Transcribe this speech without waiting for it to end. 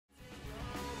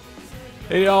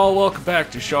Hey y'all, welcome back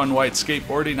to Shaun White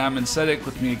Skateboarding. I'm Aesthetic.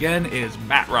 With me again is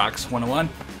Matt Rocks 101.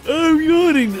 I'm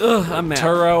yawning. I'm Matt.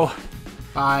 Turo.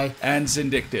 Hi. And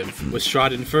Zindictive. We're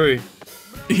striding through.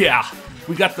 Yeah,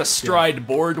 we got the Stride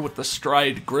board with the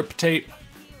Stride grip tape.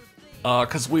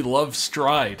 Cause we love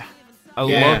Stride. I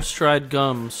love Stride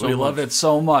gum so much. We love it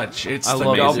so much. It's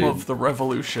the gum of the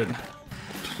revolution.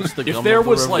 If there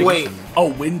was like a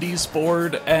Wendy's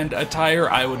board and a tire,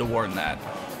 I would have worn that.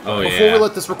 Oh, Before we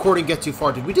let this recording get too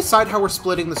far, did we decide how we're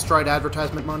splitting the Stride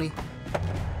advertisement money?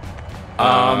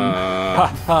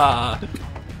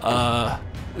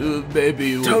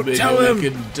 Maybe we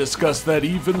can discuss that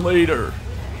even later.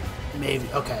 Maybe.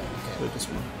 Okay.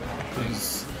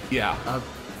 Yeah.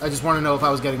 I just want to know if I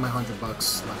was getting my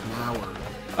 $100 like now or.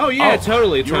 Oh yeah,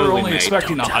 totally. You were only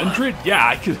expecting 100? Yeah,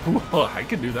 I could. Well, I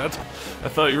could do that. I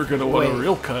thought you were gonna want a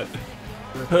real cut.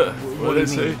 What did I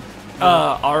say?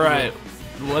 All right.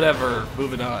 Whatever.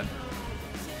 Moving on.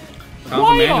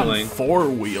 Why on 4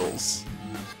 wheels?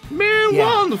 Man, why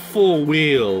on the 4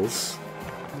 wheels?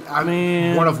 I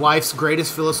mean, one of life's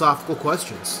greatest philosophical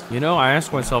questions. You know, I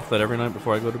ask myself that every night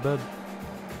before I go to bed.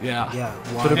 Yeah. Yeah.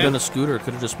 Why? Could have been a scooter.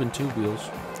 Could have just been 2 wheels.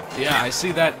 Yeah, I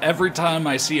see that every time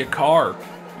I see a car.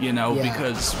 You know,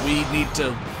 because we need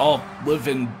to all live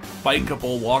in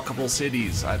bikeable, walkable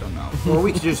cities. I don't know. Or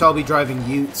we could just all be driving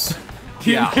utes.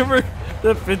 You remember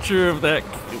that picture of that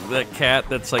cat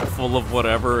that's like full of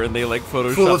whatever, and they like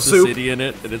Photoshop the city in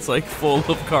it, and it's like full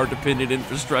of car-dependent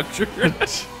infrastructure?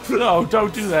 No,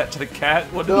 don't do that to the cat.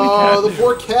 What did the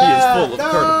poor cat. He is full of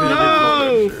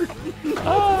car-dependent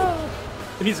infrastructure.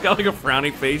 And he's got like a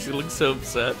frowny face. He looks so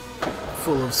upset.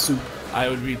 Full of soup. I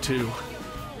would be too.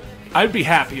 I'd be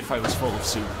happy if I was full of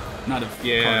soup, not of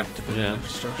car-dependent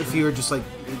infrastructure. If you were just like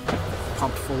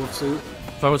pumped full of soup.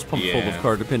 If I was pumped full of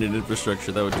car-dependent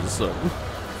infrastructure, that would just suck.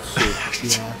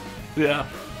 Yeah.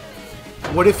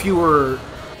 What if you were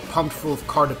pumped full of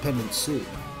car-dependent soup?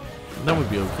 That would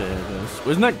be okay, I guess.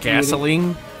 Wasn't that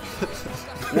gasoline?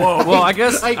 Whoa. Well, I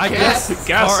guess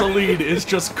gasoline is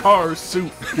just car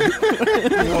soup.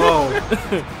 Whoa.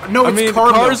 No, it's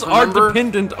car cars milk, are remember?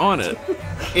 dependent on it.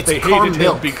 It's they car hated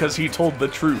milk him because he told the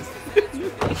truth.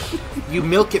 You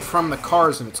milk it from the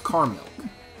cars, and it's car milk.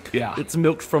 Yeah. It's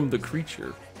milked from the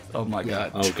creature. Oh my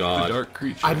god. Oh god. The dark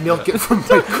creature. I milk it from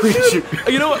the creature.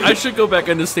 You know what? I should go back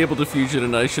into Stable Diffusion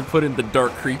and I should put in the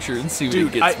dark creature and see what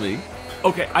it gets me.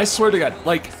 Okay, I swear to God,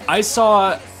 like, I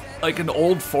saw like an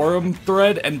old forum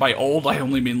thread, and by old I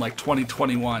only mean like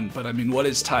 2021, but I mean, what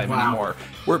is time anymore?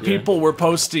 Where people were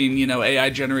posting, you know, AI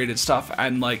generated stuff,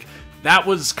 and like, that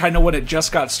was kind of when it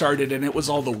just got started, and it was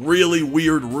all the really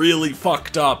weird, really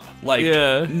fucked up, like,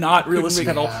 not realistic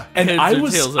at all. And I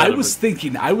was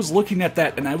thinking, I was looking at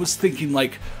that, and I was thinking,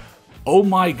 like, oh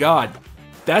my god,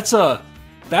 that's a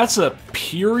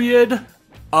period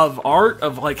of art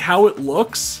of like how it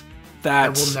looks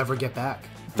that we'll never get back.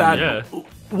 That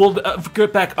we'll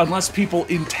get back unless people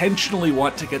intentionally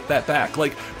want to get that back.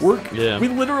 Like we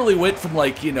literally went from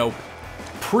like, you know,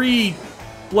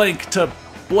 pre-blank to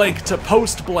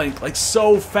post-blank, like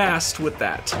so fast with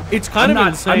that. It's kind of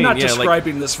insane. I'm not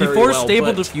describing this very well. Before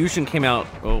Stable Diffusion came out,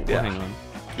 hang on.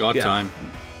 God time.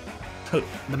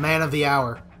 The man of the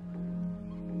hour.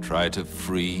 Try to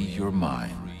free your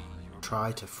mind.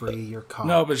 Try to free your car.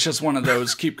 No, but it's just one of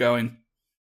those. Keep going.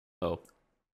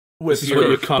 With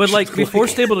your but like before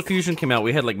Stable Diffusion came out,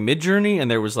 we had like Midjourney,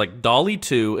 and there was like Dolly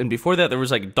 2, and before that there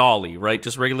was like Dolly, right?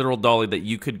 Just regular old Dolly that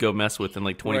you could go mess with in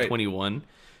like 2021. Right.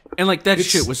 And like that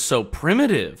shit was so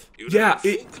primitive. Yeah,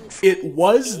 it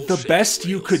was the best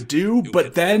you could do,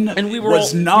 but then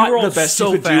was not the best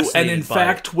you could do, and in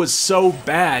fact was so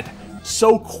bad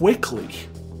so quickly.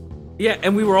 Yeah,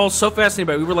 and we were all so fascinated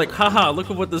by it. We were like, haha, look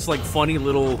at what this like funny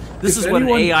little this is what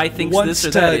AI thinks this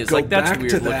or that is. Like that's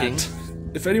weird looking.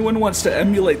 If anyone wants to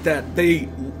emulate that, they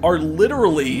are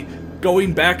literally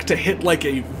going back to hit like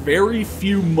a very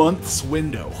few months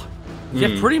window.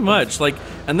 Yeah, pretty much. Like,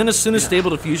 and then as soon as Stable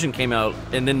Diffusion came out,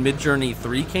 and then Midjourney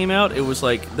 3 came out, it was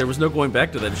like there was no going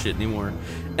back to that shit anymore.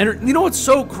 And you know what's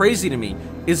so crazy to me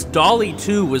is Dolly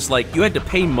 2 was like you had to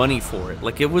pay money for it.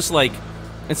 Like it was like,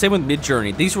 and same with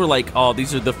Midjourney. These were like, oh,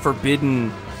 these are the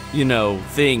forbidden, you know,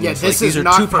 things. Yeah, like, these are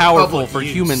too powerful for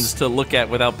humans to look at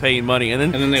without paying money.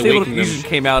 And then Stable Diffusion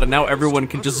came out, and now everyone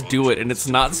can just do it, and it's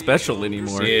not special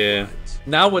anymore. Yeah.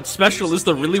 Now what's special is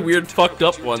the really weird fucked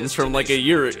up ones from like a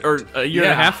year and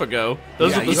a half ago.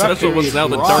 Those are the special ones now,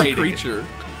 the dark creature.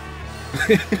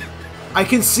 I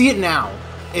can see it now.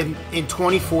 In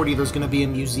 2040, there's going to be a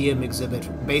museum exhibit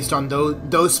based on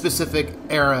those specific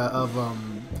era of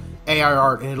AI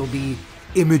art, and it'll be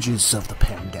images of the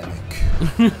pandemic.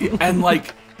 And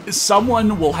like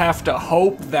someone will have to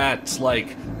hope that,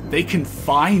 like, they can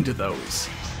find those.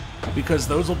 Because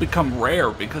those will become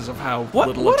rare because of how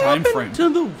little a time frame. What happened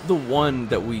to the one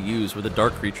that we used where the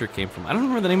dark creature came from? I don't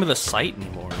remember the name of the site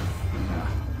anymore. Yeah.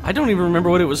 I don't even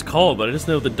remember what it was called, but I just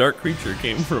know the dark creature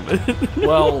came from it.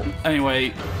 Well,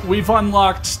 anyway, we've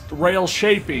unlocked rail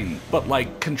shaping, but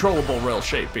like controllable rail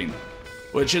shaping,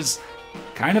 which is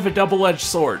kind of a double-edged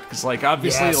sword, because like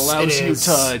obviously it allows you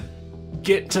to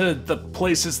get to the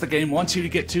places the game wants you to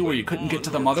get to where you couldn't get to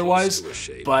them otherwise,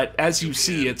 but as you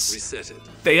see,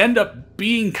 they end up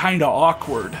being kind of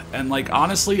awkward, and like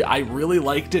honestly, I really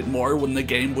liked it more when the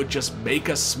game would just make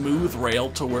a smooth rail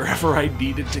to wherever I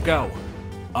needed to go.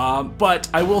 But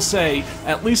I will say,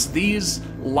 at least these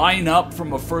line up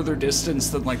from a further distance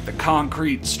than like the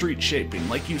concrete street shaping.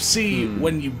 Like you see,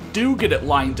 when you do get it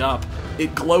lined up,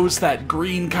 it glows that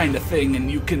green kind of thing, and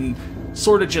you can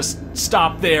sort of just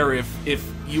stop there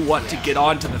if you want to get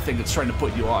onto the thing it's trying to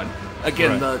put you on.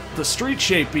 Again, the street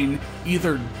shaping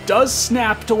either does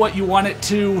snap to what you want it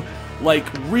to, like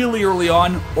really early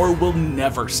on, or will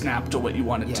never snap to what you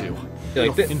want it to.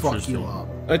 It'll fuck you up.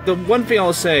 Like, the one thing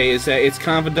I'll say is that it's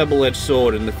kind of a double-edged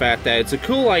sword in the fact that it's a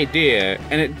cool idea,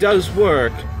 and it does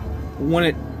work when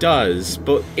it does,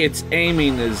 but its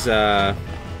aiming is a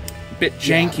bit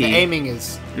janky. Yeah, the aiming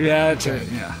is... Yeah, it's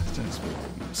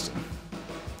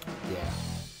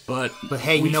But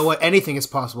hey, you know what? Anything is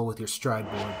possible with your stride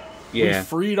board. Yeah. We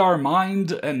freed our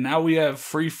mind, and now we have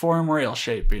freeform rail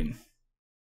shaping.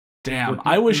 Damn,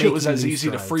 I wish it was as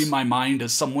easy to free my mind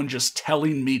as someone just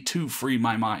telling me to free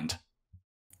my mind.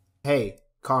 Hey,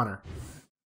 Connor.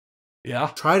 Yeah?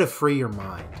 Try to free your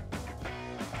mind.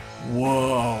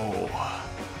 Whoa.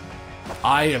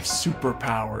 I have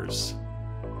superpowers.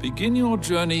 Begin your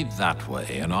journey that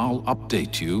way, and I'll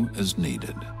update you as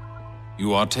needed.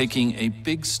 You are taking a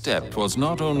big step towards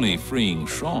not only freeing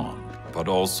Shaun, but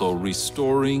also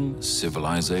restoring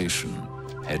civilization.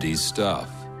 Heady stuff.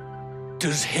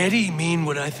 Does heady mean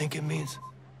what I think it means?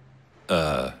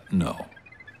 No.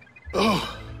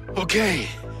 Oh, okay.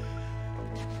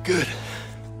 Good.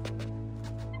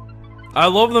 I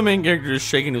love the main character just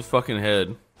shaking his fucking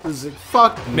head. Is it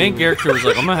fuck? The main character was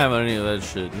like, I'm not having any of that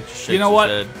shit. He just shakes You know what?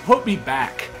 his head. Put me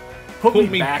back. Put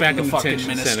me back in the fucking detention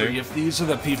ministry center. if these are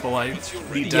the people I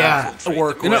need to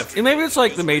work You know, with. and maybe it's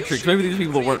like the Matrix. Maybe these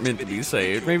people weren't meant to be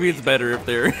saved. Maybe it's better if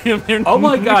they're. If they're Oh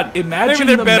my god, imagine maybe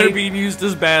they're the better being used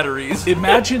as batteries.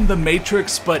 Imagine the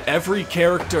Matrix, but every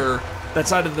character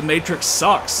that's out of the Matrix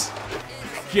sucks.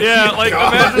 Yeah, like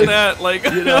imagine that. Like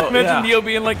imagine yeah. Neo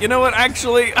being like, you know what?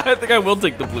 Actually, I think I will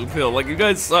take the blue pill. Like you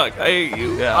guys suck. I hate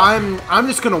you. Yeah. I'm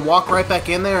just gonna walk right back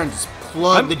in there and just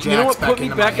plug the jacks you know what? Put me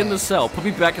into back my in the head. cell. Put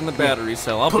me back in the battery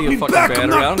cell. I'll Put be me a fucking back, I'm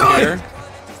battery. I not don't done.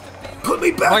 care. Put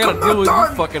me back. I gotta I'm deal not with done.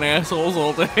 you fucking assholes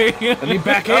all day. Let me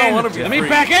back in! I don't wanna be Let me free.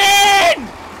 back in!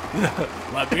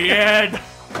 Let me in.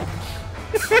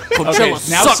 Coachella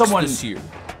now sucks someone- this year.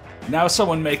 Now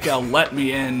someone make a "Let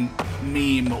Me In"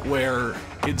 meme where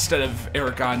instead of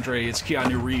Eric Andre, it's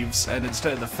Keanu Reeves, and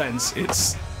instead of the fence,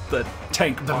 it's the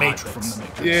tank bot Matrix. from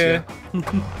the Matrix. Yeah.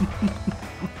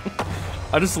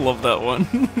 I just love that one.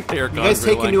 Eric You guys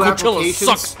Andre taking line, new Coachella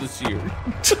applications? sucks this year.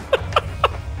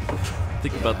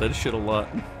 Think about that shit a lot.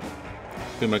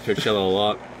 Do my Coachella a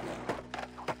lot.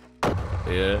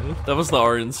 Yeah, that was the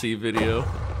RNC video.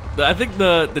 I think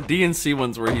the DNC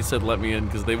ones where he said let me in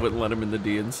because they wouldn't let him in the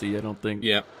DNC, I don't think.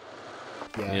 Yeah.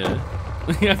 Yeah.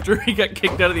 After he got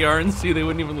kicked out of the RNC, they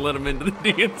wouldn't even let him into the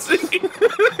DNC.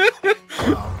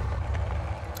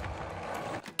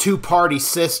 Two-party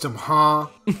system, huh?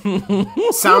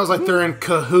 Sounds like they're in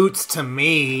cahoots to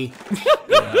me.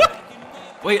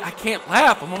 Wait, I can't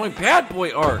laugh. I'm on my bad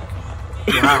boy arc.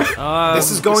 Wow.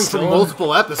 This is going for still-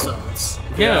 multiple episodes.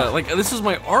 Yeah, like this is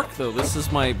my arc though. This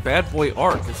is my bad boy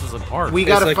arc. This is an arc. We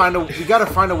gotta like- find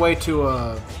a way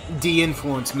to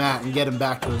de-influence Matt and get him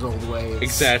back to his old ways.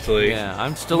 Exactly. Yeah,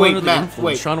 I'm still Wait, under the Matt, influence.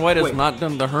 wait, Shaun White has wait. not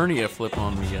done the hernia flip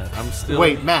on me yet. I'm still.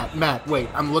 Wait, Matt, wait.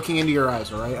 I'm looking into your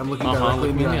eyes, all right? I'm looking directly look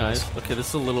into me your in the eyes. eyes. Okay, this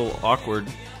is a little awkward.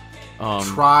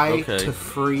 Try okay. to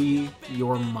free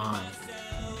your mind.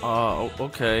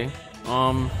 Okay.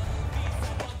 Well,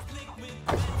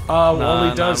 Nah,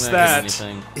 he does I'm not getting that.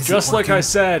 anything. Is Just it like I working?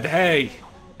 said, hey,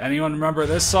 anyone remember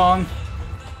this song?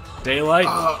 Daylight?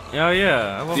 Oh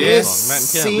yeah, I love This this song. Matt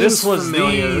and Kim. seems This was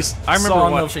familiar. the I remember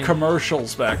song watching- of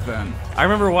commercials back then. I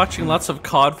remember watching lots of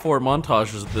COD 4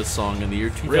 montages of this song in the year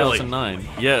 2009.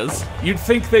 Yes. You'd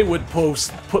think they would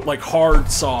put like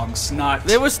hard songs, not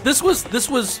This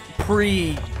was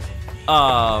pre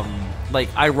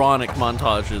like ironic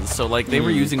montages. So like they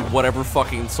were using whatever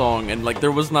fucking song, and like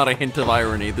there was not a hint of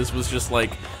irony. This was just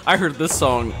like, I heard this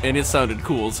song and it sounded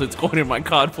cool, so it's going in my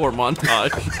COD 4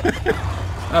 montage.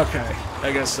 Okay,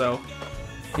 I guess so.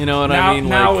 You know what Now, I mean?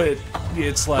 now Like,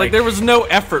 it's like there was no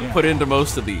effort put into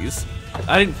most of these.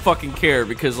 I didn't fucking care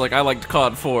because like I liked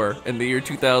COD 4 in the year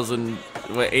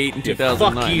 2008 and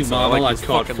 2009. Fuck you, so Mom. I like this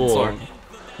COD fucking 4. song.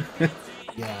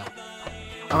 Yeah.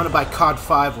 I'm gonna buy COD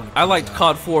 5 when it I liked comes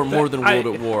COD 4 more than World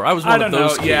at War. I was one I of don't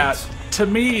those know. kids. Yeah, to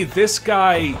me, this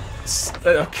guy.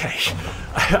 Okay,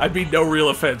 I mean no real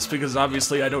offense because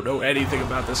obviously I don't know anything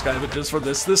about this guy, but just for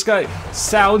this guy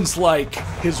sounds like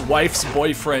his wife's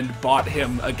boyfriend bought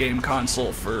him a game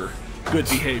console for good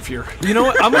behavior. You know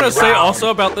what? I'm gonna say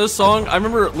also about this song. I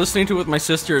remember listening to it with my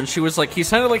sister, and she was like, "He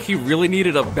sounded like he really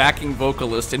needed a backing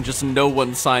vocalist, and just no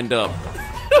one signed up.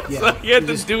 Yeah, So he had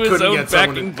to just do his couldn't own get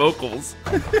someone backing vocals."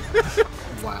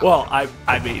 Wow. Well,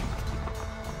 I mean,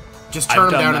 just I've turn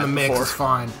him done down that in the mix. before. It's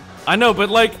fine. I know, but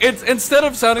like, it's instead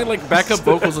of sounding like backup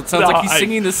vocals, it sounds No, like he's I-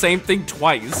 singing the same thing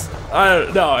twice.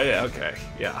 no, yeah, okay,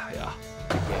 yeah.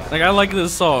 Like, I like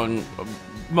this song.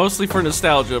 Mostly for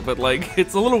nostalgia, but like,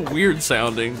 it's a little weird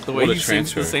sounding the way What a he sings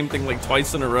the transfer. same thing like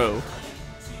twice in a row.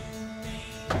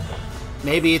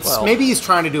 Maybe it's Well- maybe he's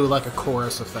trying to do like a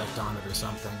chorus effect on it or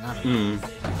something. I don't know.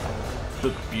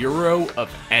 The Bureau of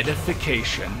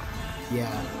Edification. Yeah,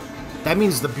 that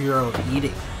means the Bureau of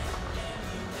Eating.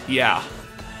 Yeah,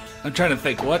 I'm trying to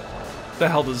think. What the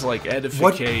hell does like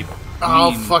edificate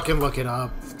I'll mean? fucking look it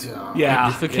up. Yeah,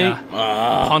 Pontificate?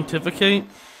 yeah. Pontificate?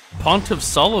 Pontiff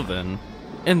Sullivan?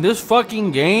 In this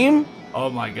fucking game? Oh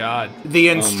my god. The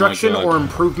instruction God. or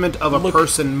improvement of a Look,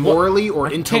 person morally or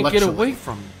Can't intellectually. get away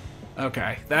from it.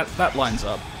 Okay, that lines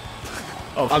up.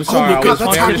 Oh, I'm sorry, my I God, was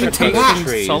that's very happening to confused. Matt.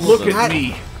 Trees. Sullivan. look at Matt-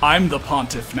 me. I'm the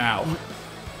pontiff now.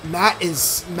 Matt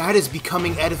is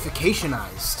becoming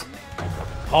edificationized.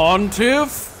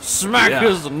 Pontiff? Smack Yeah.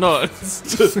 his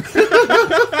nuts.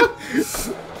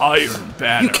 Iron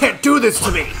banner. You can't do this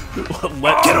to me!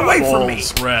 Let Get the away from me.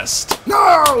 balls rest.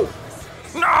 No!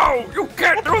 No! You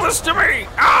can't do this to me!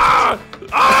 Ah!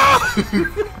 Ah!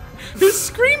 His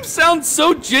scream sounds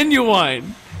so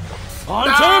genuine.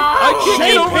 Pontiff, I can't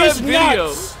get over that his video.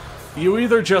 nuts. You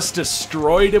either just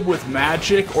destroyed him with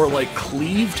magic or like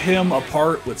cleaved him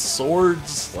apart with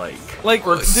swords, like Like,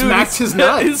 Or dude, smacked his his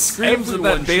nuts. screams in Everyone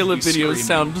that should Bela be video screaming.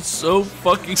 sound so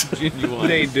fucking genuine.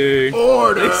 They do.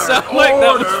 Order! They sound like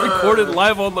that was recorded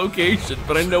live on location,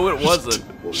 but I know it wasn't.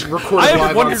 Recorded I have live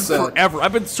on wondered set. forever.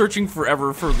 I've been searching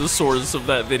forever for the source of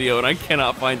that video, and I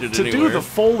cannot find it to anywhere. do the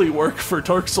Foley work for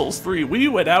Dark Souls 3, we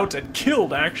went out and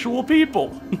killed actual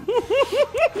people.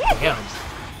 Damn.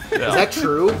 Is that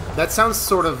true? That sounds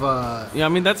sort of, Yeah, I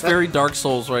mean that's very Dark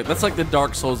Souls, right? That's like the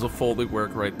Dark Souls of Foley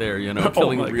work right there. You know,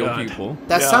 killing my real God. people.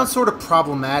 that Yeah. sounds sort of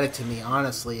problematic to me,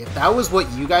 honestly. If that was what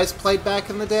you guys played back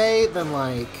in the day, then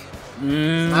like,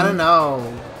 I don't know.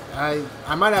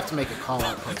 I might have to make a call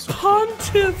out poster.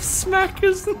 Pontiff smack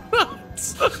his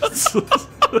nuts.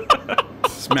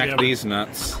 Smack these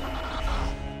nuts.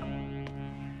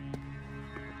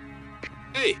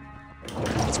 Hey,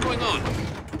 what's going on?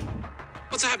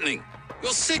 What's happening?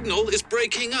 Your signal is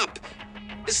breaking up.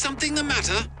 Is something the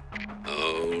matter?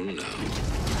 Oh no,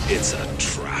 it's a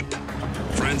trap.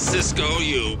 Francisco,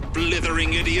 you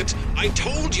blithering idiot. I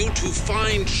told you to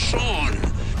find Shaun,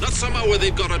 not somehow where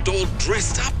they've got a doll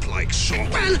dressed up like Shaun.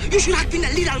 Well, you should have been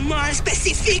a little more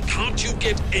specific. Can't you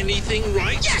get anything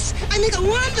right? Yes, I make a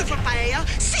wonderful paella,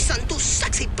 seasoned to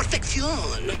sexy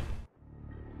perfection.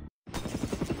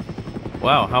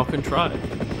 Wow, how contrived.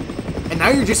 And now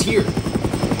you're just here.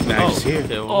 Nice here.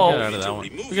 Okay, well, we got out of that one.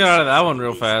 We got out of that one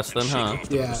real fast, then, huh?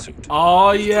 Yeah.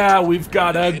 Oh yeah, we've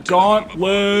got a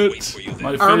gauntlet.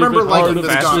 My favorite remember part liking of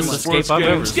this action gauntlet. sports Escape I've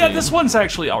ever games. Yeah, seen. this one's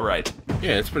actually all right.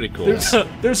 Yeah, it's pretty cool.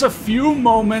 There's a few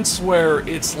moments where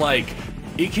it's like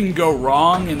it can go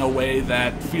wrong in a way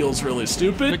that feels really Like,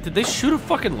 stupid. did they shoot a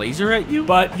fucking laser at you?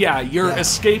 But yeah, you're Yeah.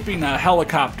 escaping a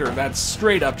helicopter that's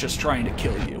straight up just trying to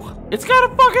kill you. It's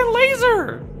got a fucking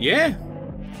laser! Yeah.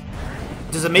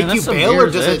 Does it make Man, you that's some bail or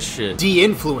Mirror's does Edge it shit.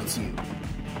 de-influence you?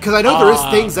 Because I know there is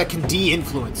things that can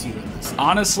de-influence you in this.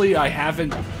 Honestly, I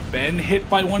haven't been hit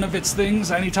by one of its things.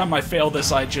 Anytime I fail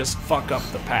this, I just fuck up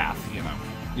the path, you know.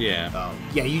 Yeah.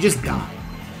 Yeah, you just die.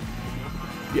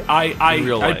 I In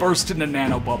real I life. burst into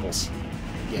nanobubbles.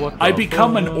 Yeah. I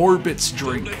become an Orbit's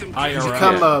drink. Become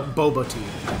IRL. a boba tea.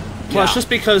 Plus, Yeah. just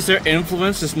because their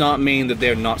influence does not mean that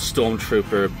they're not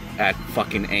Stormtrooper at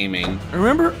fucking aiming.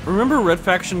 Remember Red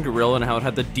Faction Gorilla and how it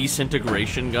had the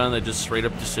disintegration gun that just straight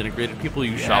up disintegrated people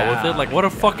you shot with it? Like, what a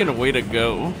fucking way to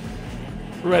go.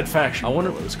 Red Faction. I wonder-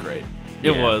 Gorilla was great.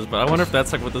 It was, but I wonder if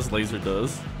that's like what this laser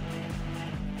does.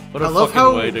 What a I love fucking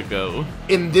how- way to go.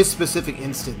 In this specific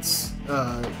instance,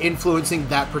 influencing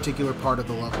that particular part of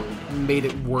the level made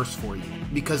it worse for you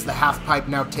because the half pipe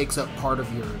now takes up part of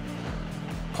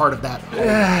that hole.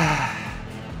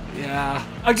 Yeah.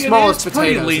 Again, Smallest it's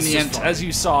pretty potatoes, it's just lenient, fine. as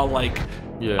you saw. Like,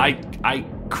 Yeah. I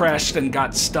crashed and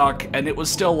got stuck, and it was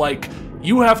still like,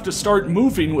 you have to start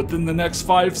moving within the next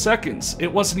 5 seconds.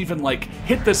 It wasn't even like,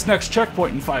 hit this next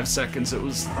checkpoint in 5 seconds. It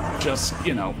was just,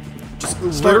 you know, Just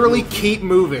literally keep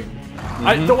moving.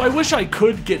 Though I wish I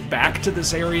could get back to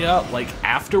this area, like,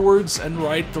 afterwards and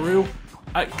ride through.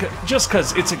 Just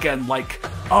because it's, again, like,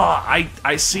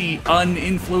 I see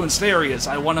uninfluenced areas.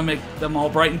 I want to make them all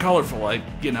bright and colorful, and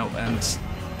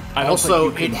I don't Also,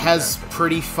 think you it can has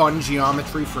pretty fun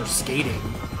geometry for skating,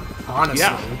 honestly.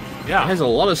 Yeah. It has a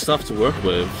lot of stuff to work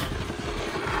with.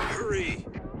 Hurry.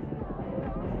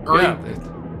 Yeah.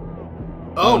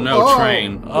 Oh, no,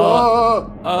 train.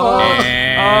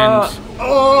 And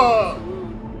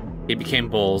he became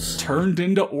balls. Turned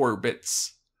into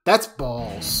orbits. That's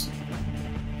balls.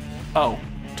 Oh,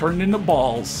 turned into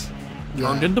balls. Yeah.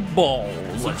 Turned into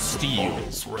balls of steel.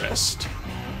 Balls rest.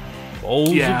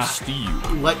 Balls Yeah. of steel.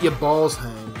 Let your balls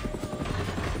hang.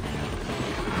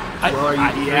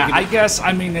 I guess,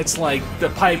 I mean, it's like the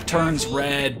pipe turns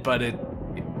red, but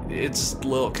it's a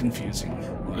little confusing.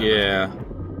 Whatever. Yeah.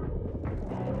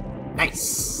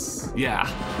 Nice. Yeah.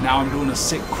 Now I'm doing a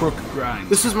sick crook grind.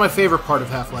 This is my favorite part of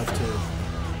Half-Life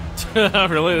 2.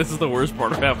 Really? This is the worst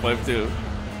part of Half-Life 2.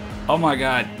 Oh my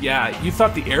god, yeah. You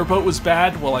thought the airboat was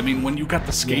bad? Well, I mean, when you got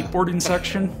the skateboarding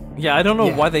section. Yeah, I don't know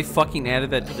Yeah. why they fucking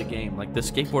added that to the game. Like, the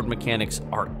skateboard mechanics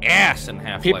are ass in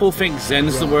Half-Life. People think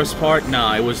Zen's the worst part.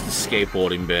 Nah, it was the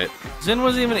skateboarding bit. Zen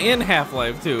wasn't even in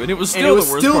Half-Life 2, and it was And still it was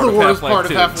the worst still part the of worst Half-Life part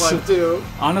 2. of Half-Life 2.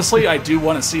 Honestly, I do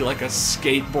want to see like a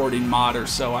skateboarding mod or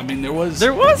so. I mean, there was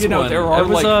There was you know, one. there are it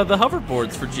was like the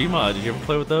hoverboards for Gmod. Did you ever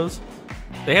play with those?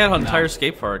 They had entire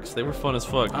skate parks. They were fun as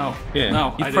fuck. oh Yeah.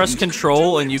 no, You I press didn't.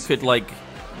 control and you could like,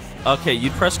 okay,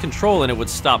 you'd press control and it would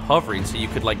stop hovering, so you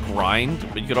could like grind,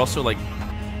 but you could also like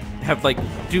have like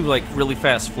do like really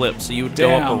fast flips. So you would go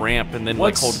up Damn. a ramp and then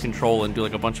What's- like hold control and do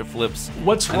like a bunch of flips.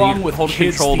 What's And then wrong you'd with hold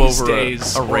kids control these over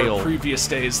days a rail? or previous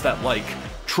days that like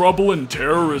Trouble in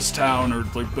Terrorist Town or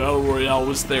like Battle Royale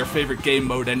was their favorite game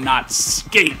mode and not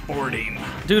skateboarding?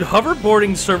 Dude,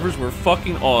 hoverboarding servers were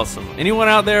fucking awesome. Anyone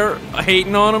out there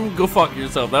hating on them, go fuck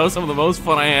yourself. That was some of the most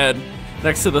fun I had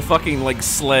next to the fucking like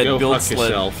sled, Go build fuck sled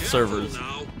yourself. servers.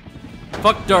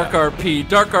 Fuck Dark RP.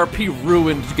 Dark RP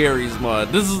ruined Gary's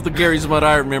Mod. This is the Gary's Mod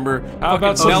I remember. How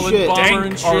about Fucking some Melon shit. Bomber dank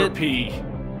and shit.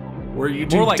 RP? Where you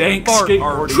do More like dank fart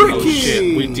skateboarding. RP. Tricky!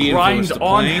 Shit, we de-influenced Grind the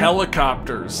on plane.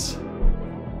 helicopters.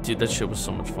 Dude, that shit was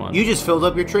so much fun. You just filled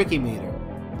up your tricky meter.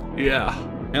 Yeah.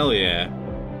 Hell yeah.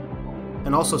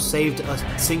 And also saved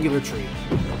a singular tree.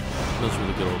 Those were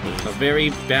the good old days. A very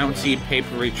bouncy,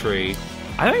 papery tree.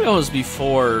 I think that was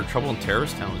before Trouble in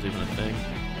Terrorist Town was even a thing.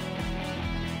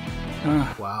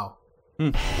 Wow.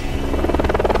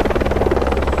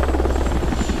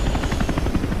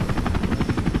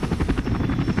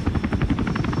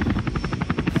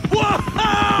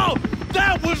 Whoa!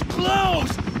 That was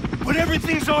close! But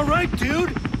everything's alright,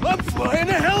 dude. I'm flying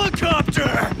a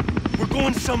helicopter! We're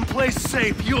going someplace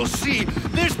safe, you'll see.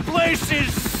 This place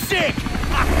is sick!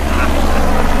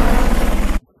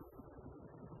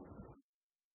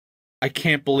 I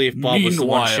can't believe Bob was the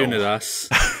one Meanwhile. shooting at us.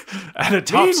 At a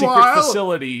top secret Meanwhile-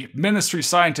 facility, Ministry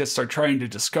scientists are trying to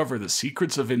discover the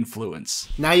secrets of influence.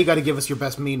 Now you gotta give us your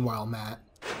best meanwhile, Matt.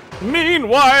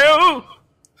 Meanwhile!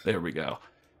 There we go.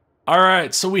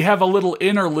 Alright, so we have a little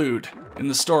interlude in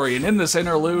the story, and in this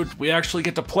interlude, we actually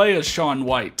get to play as Shaun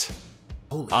White.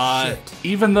 Holy shit.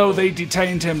 Even though they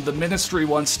detained him, the Ministry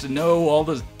wants to know all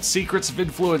the secrets of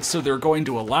influence, so they're going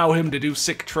to allow him to do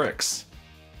sick tricks.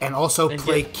 And also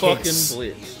play Kiss.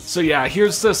 So yeah,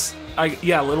 here's this,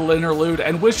 little interlude,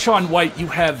 and with Shaun White, you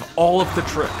have all of the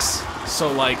tricks.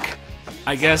 So like,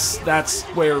 I guess that's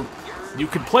where you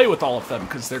could play with all of them,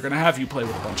 because they're gonna have you play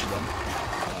with a bunch of them.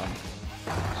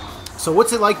 So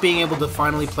what's it like being able to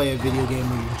finally play a video game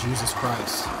where you're Jesus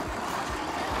Christ?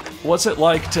 What's it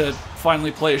like to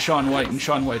finally play as Shaun White and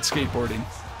Shaun White skateboarding?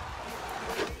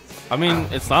 I mean,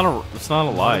 it's not a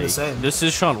lie. the same. This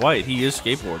is Shaun White. He is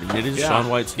skateboarding. It is Yeah. Shaun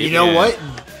White skateboarding. You know what?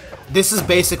 This is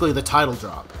basically the title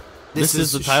drop. This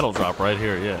is the title drop right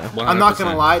here, yeah. I'm not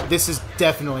gonna lie, this is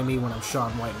definitely me when I'm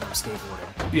Shaun White and I'm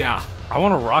skateboarding. Yeah. I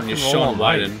want to rock and You're roll Shaun all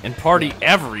night White. and party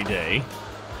every day.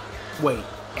 Wait,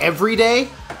 every day?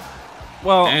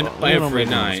 Well, And we don't every make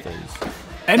it night. those days.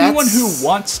 Anyone who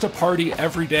wants to party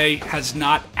every day has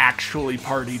not actually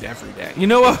partied every day. You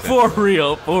know what? For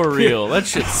real. That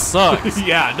shit sucks.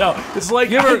 Yeah, no. It's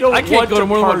like, I can't go to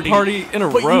more than one party in a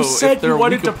row. But you said if they're you a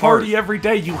wanted week to apart. party every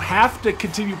day. You have to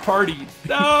continue partying.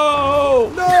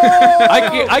 No!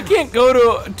 I can't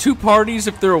go to 2 parties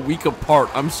if they're a week apart.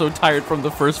 I'm so tired from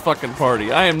the first fucking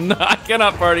party. I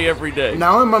cannot party every day.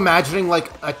 Now I'm imagining like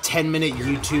a 10-minute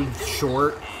YouTube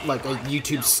short, like a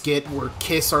YouTube skit where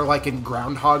Kiss are like in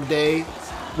Groundhog Day,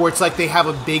 where it's like they have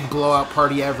a big blowout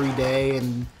party every day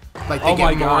and like they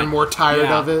get more and more tired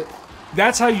of it.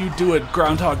 That's how you do it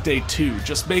Groundhog Day 2.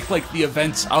 Just make like the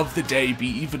events of the day be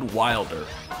even wilder.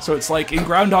 So it's like in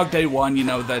Groundhog Day 1, you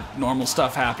know, that normal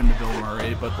stuff happened to Bill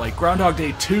Murray, but like Groundhog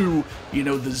Day 2, you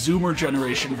know, the Zoomer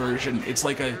generation version, it's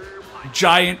like a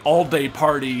giant all-day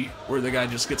party where the guy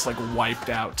just gets like wiped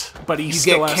out, but he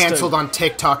still get canceled on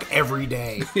TikTok every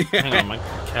day. Hang on, my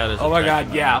cat is. Oh my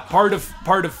god, yeah. Part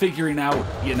of figuring out,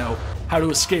 you know, how to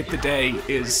escape the day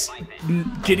is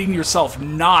getting yourself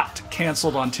not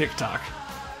canceled on TikTok.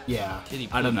 Yeah.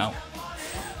 I don't know.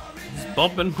 He's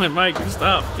bumping my mic.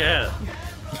 Stop, cat.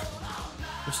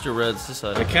 Mr. Red's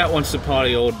decided. The cat wants to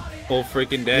party all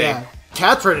freaking day. Yeah.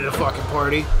 Cat's ready to fucking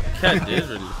party. Cat did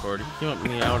ready to party. He went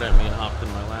meowed at me and hopped in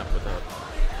my lap with that.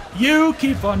 You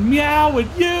keep on meowing.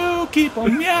 You keep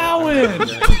on meowing.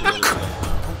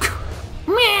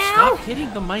 Stop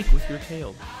hitting the mic with your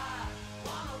tail.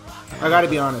 I gotta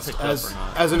be honest, as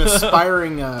an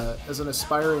aspiring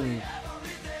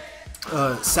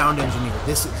sound engineer,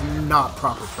 this is not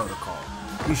proper protocol.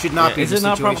 You should not be in a situation. Is it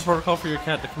not proper protocol for your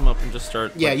cat to come up and just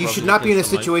start? Yeah, like, you should rubbing not be in a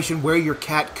against the mic? situation where your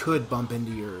cat could bump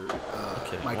into your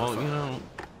microphone. Well, you know,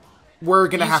 we're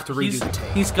gonna have to redo the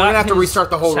tape. He's We're got gonna have to his restart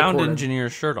the whole sound recording. engineer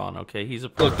shirt on. Okay, he's a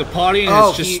pro. Look, the partying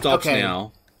has just stopped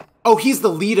now. Oh, he's the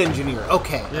lead engineer.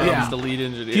 Okay. Yeah, he's the lead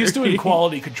engineer. He's doing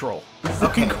quality control.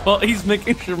 Okay. Well, he's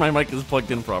making sure my mic is plugged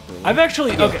in properly. I've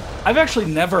actually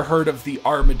never heard of the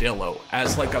armadillo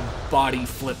as like a body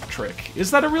flip trick. Is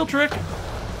that a real trick?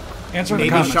 Answer in the Maybe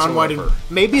comments. Shaun White.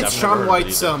 Maybe it's I've never Shaun heard of it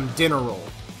White's either. dinner roll.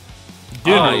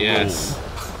 Oh, yes.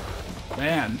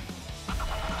 Man.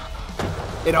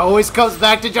 It always comes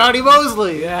back to Johnny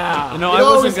Mosley. Yeah. You know, It I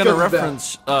always wasn't gonna comes back.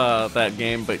 reference that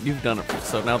game, but you've done it,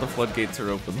 so now the floodgates are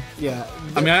open. Yeah.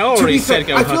 I mean, I To already be said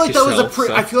fair, go I feel fuck like that was yourself,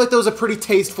 so- I feel like that was a pretty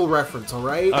tasteful reference. All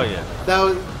right. Oh yeah. That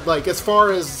was like as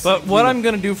far as. But what I'm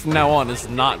gonna do from now on is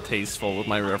not tasteful with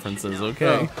my references,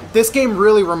 okay? This game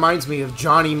really reminds me of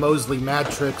Johnny Mosley Mad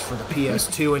Tricks for the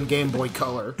PS2 and Game Boy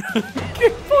Color. Game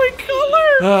Boy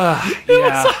Color! It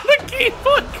Yeah. was on the Game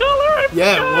Boy Color!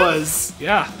 Yeah, it was.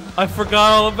 Yeah. I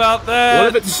forgot all about that!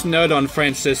 What if it snowed on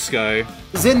Francisco?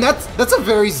 Zen, that's a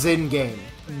very Zen game.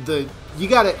 You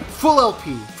got it full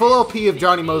LP of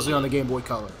Johnny Mosley on the Game Boy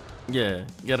Color. Yeah,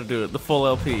 you gotta do it. The full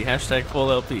LP. Hashtag full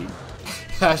LP.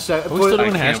 Hashtag. Are we still I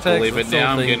doing can't hashtags? believe it That's the now.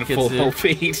 whole I'm thing getting kids full do. whole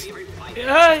feed.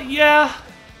 Yeah.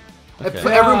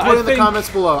 Everyone put I in the think- comments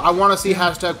below. I want to see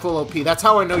hashtag full LP. That's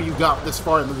how I know you got this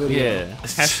far in the video. Yeah.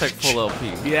 Hashtag full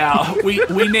LP. Yeah.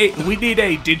 We need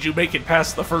a did you make it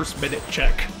past the first minute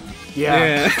check.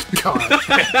 Yeah. God.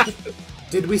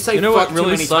 Did we say You know fuck what too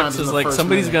really many times sucks in is the like first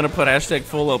somebody's minute? gonna put hashtag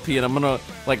full LP and I'm gonna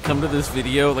like come to this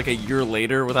video like a year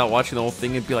later without watching the whole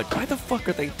thing and be like, why the fuck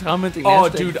are they commenting? Oh,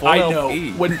 hashtag dude, full I know.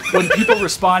 LP? When people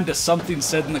respond to something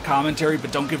said in the commentary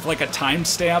but don't give like a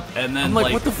timestamp, and then I'm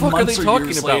like, what the fuck are months they or talking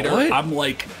years about? later, What? I'm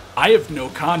like, I have no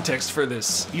context for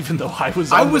this, even though I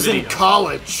was. I On was the in video.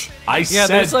 college. I Yeah, said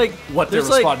there's like what they're there's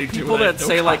like responding to. people and I that have no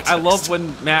say like, I love context.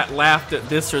 when Matt laughed at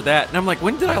this or that, and I'm like,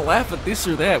 when did I laugh at this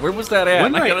or that? Where was that at?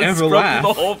 When And did I gotta ever scrub through laugh?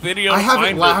 the whole video. I and haven't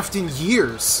find it. laughed in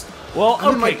years. Well,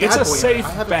 I'm in my okay, it's bad a boy. safe I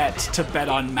haven't- bet to bet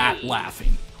on Matt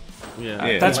laughing. Yeah,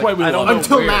 Yeah. That's why we I don't love know him.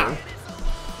 Until where. now.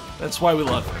 That's why we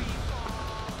love him.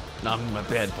 No, I'm in my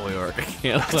bad boy arc. I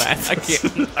can't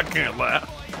laugh. I can't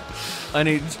laugh.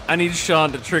 I need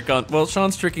Shaun to trick on. Well,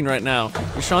 Shaun's tricking right now.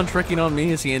 Is Shaun tricking on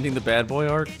me? Is he ending the bad boy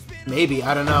arc? Maybe,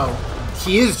 I don't know.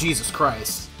 He is Jesus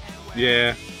Christ.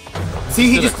 Yeah. See,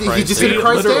 he did a just Christ did a dare.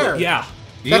 Christ Literally, dare. yeah.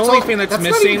 The only thing that's not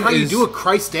missing even how you is do a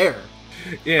Christ dare.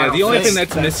 yeah. I The only don't thing think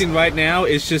that's missing right now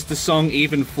is just the song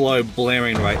 "Even Flow"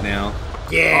 blaring right now.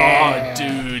 Yeah.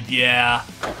 Oh, dude, yeah.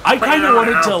 I kind of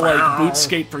wanted to, like, boot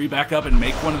Skate 3 back up and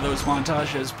make one of those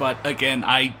montages, but, again,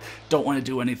 I don't want to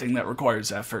do anything that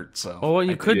requires effort, so... Well, what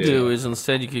you could yeah. do is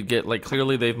instead you could get like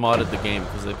clearly they've modded the game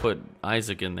because they put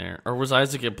Isaac in there, or was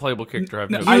Isaac a playable character? I've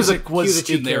No, never. He was a- Isaac he was was a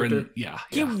cheat in there, and character. yeah.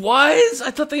 He was.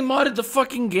 I thought they modded the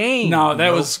fucking game. No,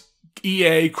 that was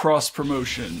EA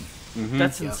cross-promotion.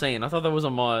 That's insane. I thought that was a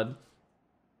mod.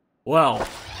 Well,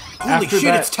 Holy after shit,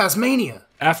 that, it's Tasmania.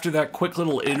 after that quick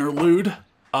little interlude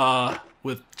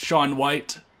with Shaun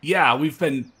White, yeah, we've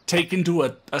been taken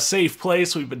to a safe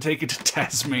place. We've been taken to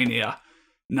Tasmania.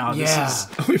 No, this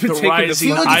is We've been the taken to rising See,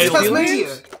 look, it's island.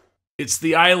 Tasmania. It's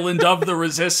the island of the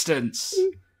resistance.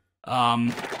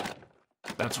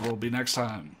 That's where we'll be next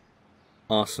time.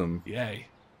 Awesome. Yay.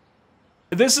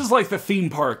 This is like the theme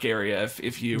park area,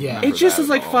 if you remember It just that is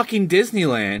at like all. fucking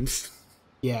Disneyland.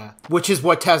 Yeah, which is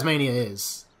what Tasmania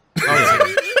is.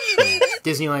 Oh, yeah.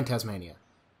 Disneyland, Tasmania.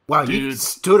 Wow, you Dude.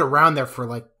 stood around there for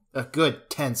like a good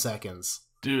 10 seconds.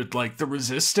 Dude, like the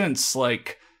resistance,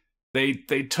 like they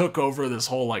took over this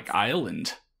whole like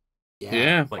island.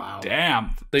 Yeah. Like Wow.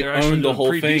 damn. They They're actually owned the doing whole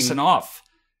pretty thing. decent off.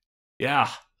 Yeah.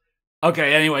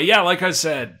 Okay, anyway, yeah, like I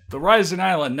said, the Rising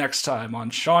Island next time on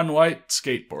Shaun White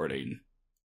Skateboarding.